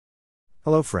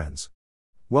Hello friends.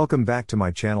 Welcome back to my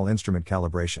channel Instrument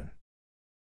Calibration.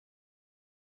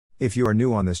 If you are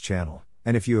new on this channel,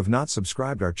 and if you have not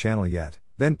subscribed our channel yet,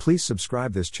 then please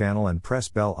subscribe this channel and press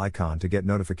bell icon to get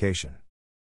notification.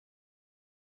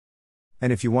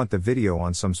 And if you want the video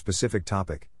on some specific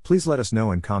topic, please let us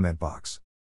know in comment box.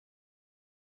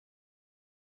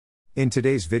 In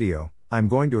today's video, I'm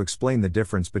going to explain the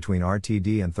difference between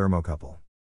RTD and thermocouple.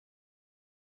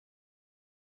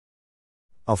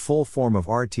 A full form of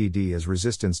RTD is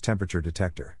resistance temperature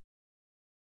detector,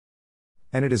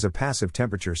 and it is a passive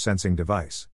temperature sensing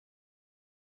device.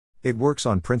 It works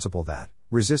on principle that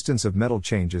resistance of metal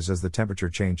changes as the temperature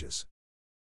changes.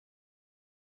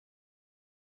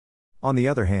 On the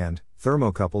other hand,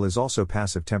 thermocouple is also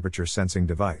passive temperature sensing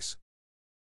device.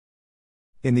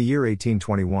 In the year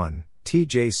 1821,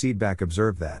 T.J. Seidbach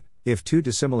observed that, if two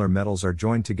dissimilar metals are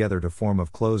joined together to form a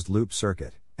closed-loop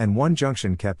circuit, and one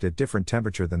junction kept at different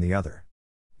temperature than the other,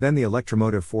 then the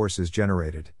electromotive force is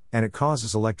generated, and it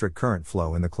causes electric current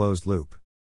flow in the closed loop.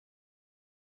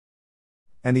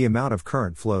 And the amount of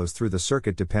current flows through the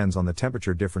circuit depends on the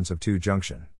temperature difference of two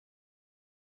junction.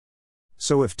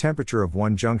 So if temperature of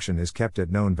one junction is kept at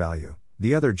known value,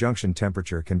 the other junction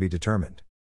temperature can be determined.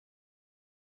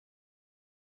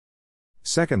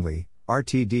 Secondly,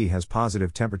 RTD has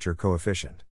positive temperature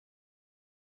coefficient.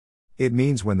 It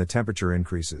means when the temperature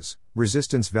increases,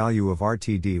 resistance value of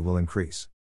RTD will increase.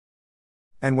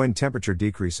 And when temperature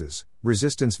decreases,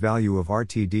 resistance value of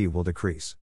RTD will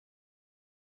decrease.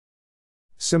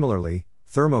 Similarly,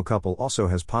 thermocouple also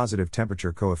has positive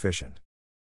temperature coefficient.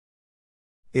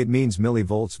 It means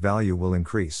millivolts value will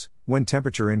increase when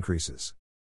temperature increases.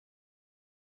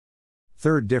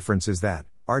 Third difference is that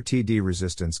RTD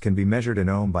resistance can be measured in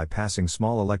ohm by passing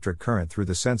small electric current through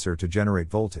the sensor to generate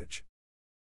voltage,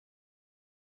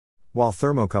 while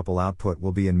thermocouple output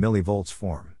will be in millivolts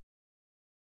form.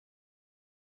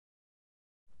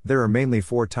 There are mainly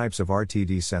four types of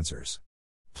RTD sensors: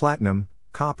 platinum,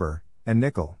 copper, and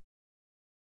nickel.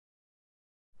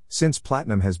 Since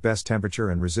platinum has best temperature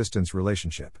and resistance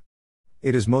relationship,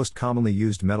 it is most commonly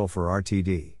used metal for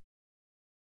RTD.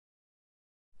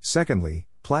 Secondly,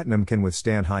 platinum can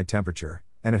withstand high temperature,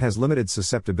 and it has limited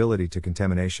susceptibility to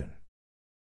contamination.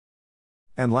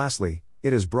 And lastly,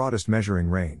 it has broadest measuring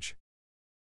range.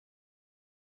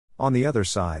 On the other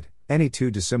side, any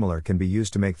two dissimilar can be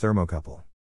used to make thermocouple.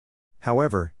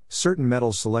 However, certain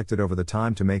metals selected over the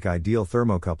time to make ideal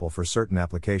thermocouple for certain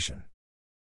application.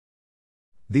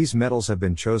 These metals have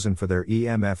been chosen for their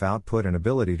EMF output and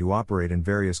ability to operate in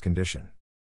various conditions.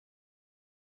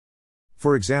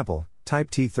 For example, Type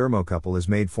T thermocouple is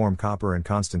made from copper and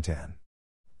constantan.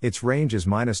 Its range is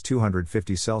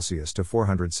 -250 Celsius to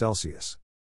 400 Celsius.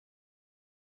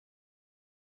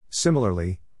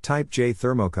 Similarly, Type J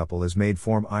thermocouple is made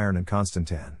from iron and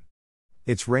constantan.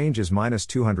 Its range is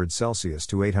 -200 Celsius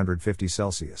to 850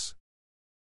 Celsius.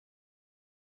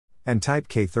 And Type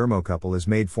K thermocouple is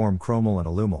made from chromal and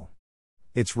alumil.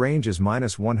 Its range is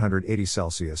 -180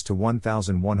 Celsius to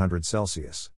 1100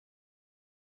 Celsius.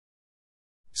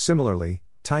 Similarly,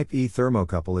 Type E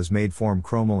thermocouple is made from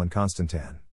chromal and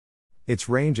constantan. Its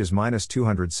range is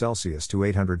 -200 Celsius to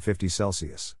 850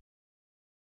 Celsius.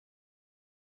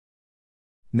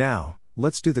 Now,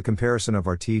 let's do the comparison of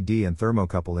RTD and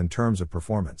thermocouple in terms of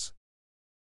performance.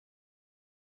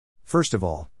 First of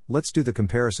all, let's do the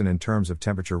comparison in terms of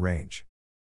temperature range.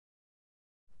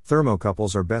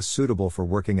 Thermocouples are best suitable for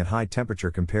working at high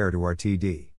temperature compared to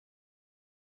RTD.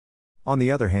 On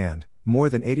the other hand, more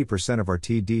than 80% of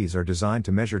RTDs are designed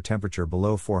to measure temperature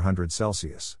below 400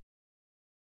 Celsius.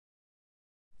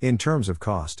 In terms of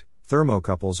cost,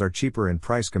 thermocouples are cheaper in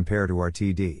price compared to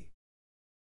RTD.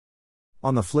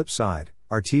 On the flip side,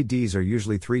 RTDs are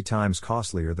usually 3 times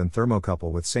costlier than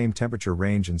thermocouple with same temperature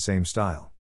range and same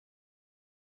style.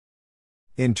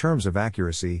 In terms of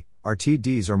accuracy,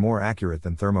 RTDs are more accurate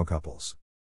than thermocouples.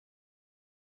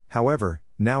 However,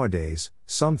 nowadays,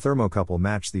 some thermocouple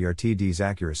match the RTD's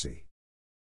accuracy.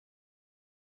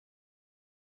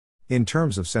 In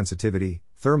terms of sensitivity,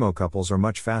 thermocouples are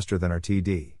much faster than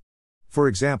RTD. For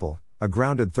example, a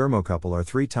grounded thermocouple are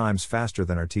 3 times faster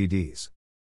than RTDs.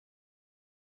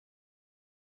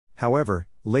 However,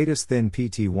 latest thin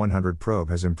PT100 probe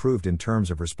has improved in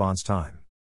terms of response time.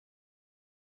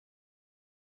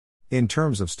 In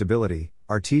terms of stability,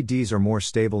 RTDs are more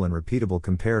stable and repeatable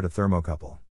compared to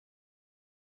thermocouple.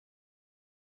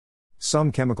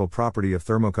 Some chemical property of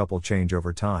thermocouple change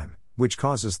over time, which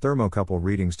causes thermocouple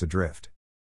readings to drift.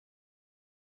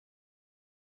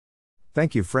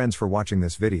 Thank you friends for watching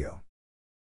this video.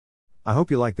 I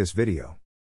hope you like this video.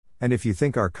 And if you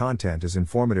think our content is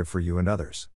informative for you and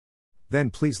others, Then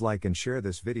please like and share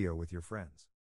this video with your friends.